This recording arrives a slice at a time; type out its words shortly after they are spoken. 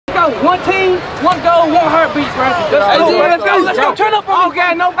go. One team, one goal, one heartbeat, bro. Let's go. Turn up on all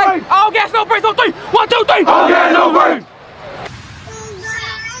gas, no brakes. All gas, no brakes on 3. 1, 2, 3. All gas, no brakes.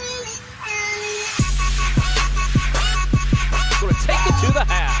 Going to take it to the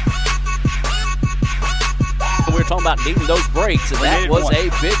half. We were talking about needing those breaks, and that was a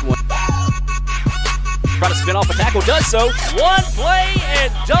big one. Trying to spin off a tackle, does so. One play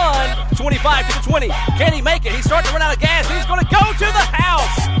and done. 25 to the 20. Can he make it? He's starting to run out of gas. He's going to go to the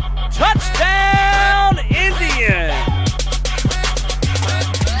house. Touchdown, Indian.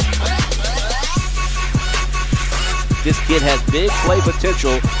 This kid has big play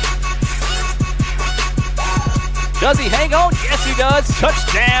potential. Does he hang on? Yes, he does.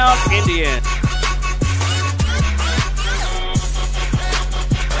 Touchdown, Indian.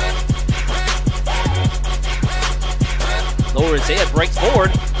 Lower his head, breaks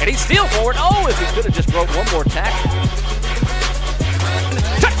forward, and he's still forward. Oh, if he could have just broke one more tackle.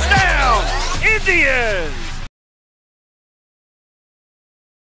 Touchdown, Indians!